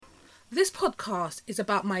This podcast is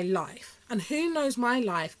about my life, and who knows my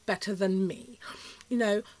life better than me? You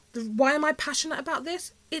know, why am I passionate about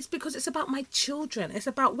this? It's because it's about my children. It's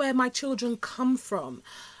about where my children come from.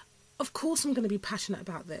 Of course I'm going to be passionate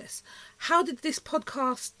about this. How did this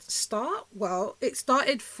podcast start? Well, it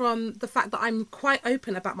started from the fact that I'm quite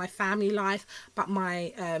open about my family life, about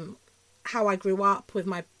my how I grew up with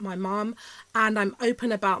my mum, and I'm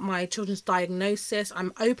open about my children's diagnosis.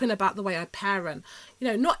 I'm open about the way I parent. You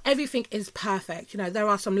know, not everything is perfect. You know, there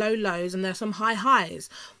are some low lows and there are some high highs.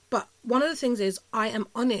 But one of the things is I am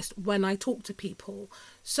honest when I talk to people.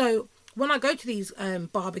 So when I go to these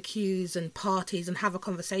barbecues and parties and have a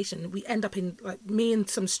conversation, we end up in, like, me and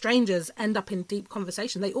some strangers end up in deep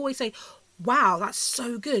conversation. They always say, wow, that's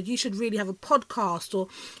so good. You should really have a podcast, or,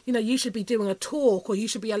 you know, you should be doing a talk, or you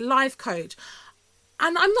should be a life coach.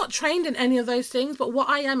 And I'm not trained in any of those things, but what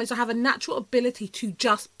I am is I have a natural ability to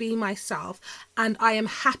just be myself, and I am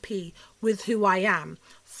happy with who I am,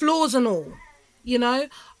 flaws and all. You know,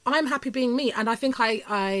 I'm happy being me, and I think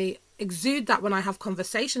I exude that when I have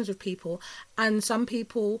conversations with people, and some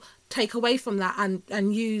people take away from that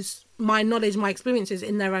and use my knowledge, my experiences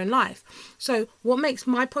in their own life. So what makes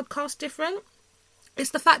my podcast different? It's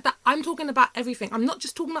the fact that I'm talking about everything. I'm not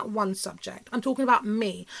just talking about one subject. I'm talking about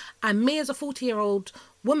me. And me as a 40-year-old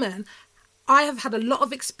woman, I have had a lot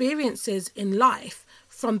of experiences in life,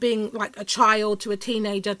 from being like a child to a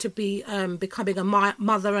teenager to becoming a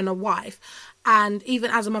mother and a wife. And even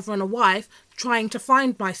as a mother and a wife, trying to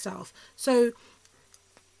find myself. So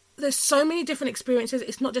there's so many different experiences.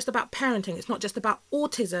 It's not just about parenting. It's not just about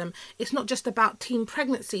autism. It's not just about teen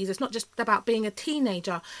pregnancies. It's not just about being a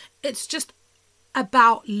teenager. It's just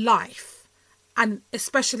about life, and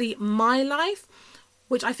especially my life,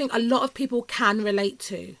 which I think a lot of people can relate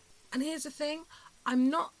to. And here's the thing, I'm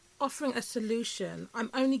not offering a solution.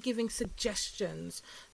 I'm only giving suggestions